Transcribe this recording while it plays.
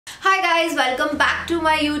guys, welcome back to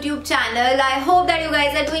my YouTube channel. I hope that you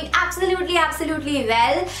guys are doing absolutely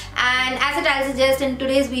well, and as the title suggests, in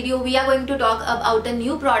today's video we are going to talk about a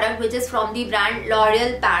new product which is from the brand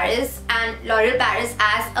L'Oreal Paris. And L'Oreal Paris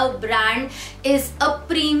as a brand is a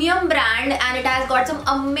premium brand and it has got some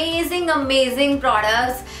amazing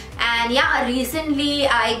products. And yeah, recently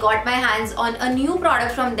I got my hands on a new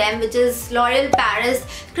product from them, which is L'Oreal Paris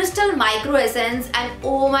Crystal Micro-Essence, and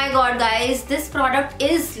oh my god guys, this product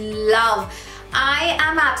is love. I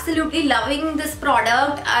am absolutely loving this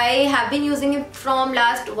product. I have been using it from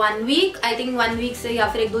last 1 week. I think 1 week से या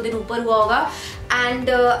फिर 1-2 दिन ऊपर हुआ होगा. And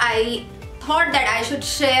I thought that I should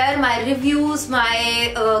share my reviews,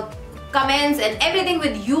 my comments and everything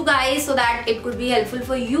with you guys so that it could be helpful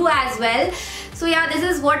for you as well. So yeah, this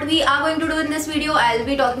is what we are going to do in this video. I'll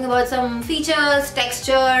be talking about some features,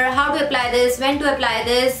 texture, how to apply this, when to apply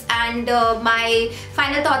this, and my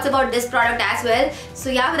final thoughts about this product as well. So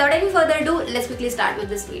yeah, without any further ado, let's quickly start with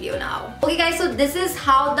this video now. Okay guys, so this is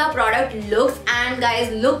how the product looks, and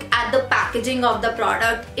guys, look at the packaging of the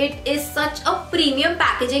product. It is such a premium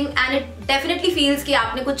packaging and it definitely feels कि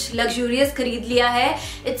आपने कुछ luxurious खरीद लिया है.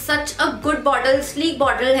 It's such a good bottle, sleek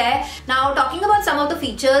bottle है. Now talking about some of the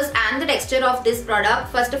features and the texture of this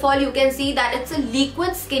product, first of all you can see that it's a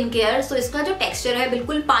liquid skincare. So इसका जो texture है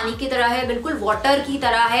बिल्कुल पानी की तरह है, बिल्कुल water की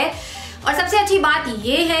तरह है. और सबसे अच्छी बात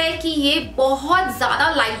ये है कि ये बहुत ज़्यादा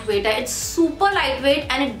लाइट वेट है. It's super light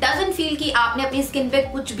weight and it doesn't feel कि आपने अपनी स्किन पे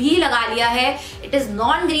कुछ भी लगा लिया है. It is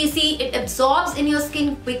non greasy, it absorbs in your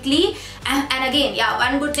skin quickly, and again या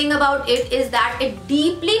one good thing about it is that it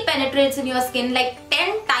deeply penetrates in your skin, like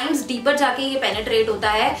 10 times deeper जाके ये पेनिट्रेट होता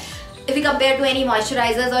है if you compare to any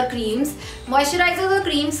moisturizers or creams. Moisturizers और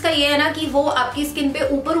creams का ये है ना कि वो आपकी स्किन पे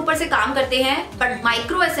ऊपर से काम करते हैं, but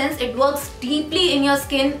Micro Essence it works deeply in your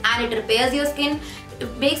skin and it repairs your skin.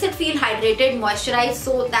 It makes it feel hydrated, moisturized,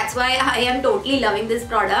 so that's why I am totally loving this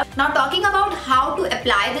product. Now talking about how to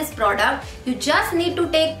apply this product, you just need to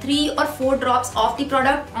take 3 or 4 drops of the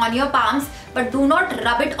product on your palms, but do not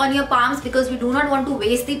rub it on your palms because we do not want to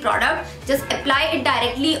waste the product. Just apply it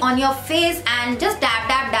directly on your face and just dab.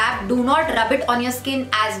 Do not rub it on your skin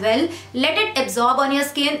as well. Let it absorb on your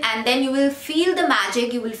skin and then you will feel the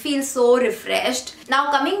magic. You will feel so refreshed.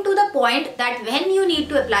 Now coming to the point that when you need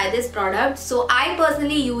to apply this product, so I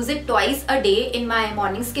personally use it twice a day in my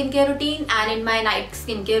morning skincare routine and in my night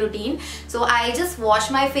skincare routine. So I just wash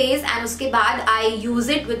my face and उसके बाद I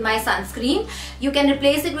use it with my sunscreen. You can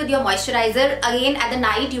replace it with your moisturizer. Again at the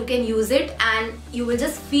night you can use it and you will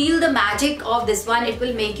just feel the magic of this one. It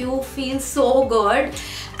will make you feel so good.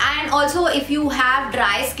 And also if you have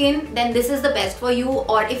dry skin, then this is the best for you,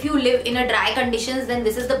 or if you live in a dry conditions, then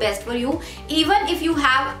this is the best for you. Even if you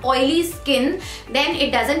have oily skin, then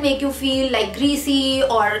it doesn't make you feel like greasy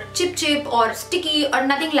or chip or sticky or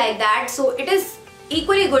nothing like that. So it is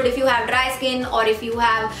equally good if you have dry skin or if you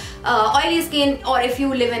have oily skin or if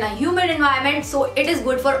you live in a humid environment. So it is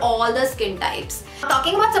good for all the skin types.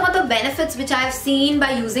 Talking about some of the benefits which I have seen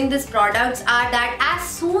by using these products are that as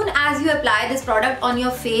soon as you apply this product on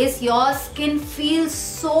your face, your skin feels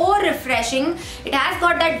so refreshing. It has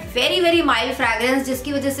got that very mild fragrance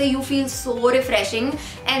जिसकी वजह से you feel so refreshing.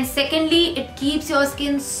 And secondly, it keeps your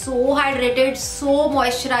skin so hydrated, so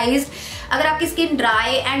moisturized. अगर आपकी skin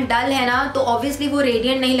dry and डल है ना, तो obviously वो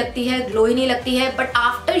radiant नहीं लगती है, ग्लोई नहीं लगती है, but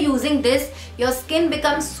after using this your skin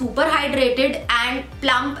becomes super hydrated and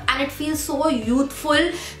plump and it feels so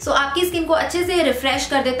youthful. So आपकी स्किन को अच्छे से रिफ्रेश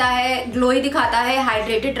कर देता है, ग्लोई दिखाता है,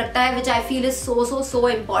 हाइड्रेटेड रखता है, which I feel is so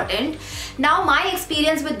important. Now my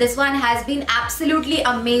experience with this one has been absolutely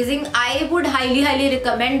amazing. I would highly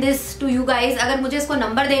recommend this to you guys. अगर मुझे इसको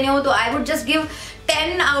नंबर देने हो तो I would just give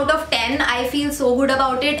 10 out of 10. I feel so good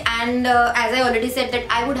about it, and as I already said that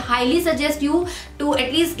I would highly suggest you to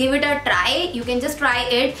at least give it a try. You can just try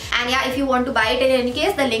it, and yeah, if you want to buy it in any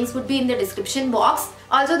case, the links would be in the description box.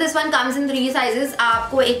 Also this one comes in 3 sizes.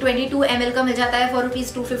 आपको एक 22 ml का मिल जाता है for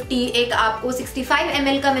 ₹250, एक आपको 65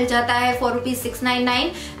 ml का मिल जाता है for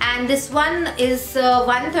 ₹699, and this one is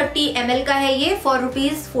 130 ml का है ये for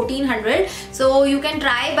 ₹1400. So you can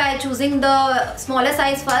try by choosing the smaller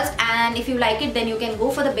size first, and if you like it then you can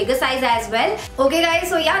go for the bigger size as well. Okay guys,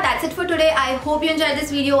 so yeah, that's it for today. I hope you enjoyed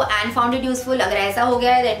this video and found it useful. अगर ऐसा हो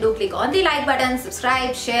गया है then do click on the like button,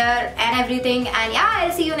 subscribe, share and everything, and yeah,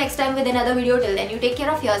 I'll see you next time with another video. Till then you take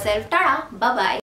care of yourself. Tada, bye bye.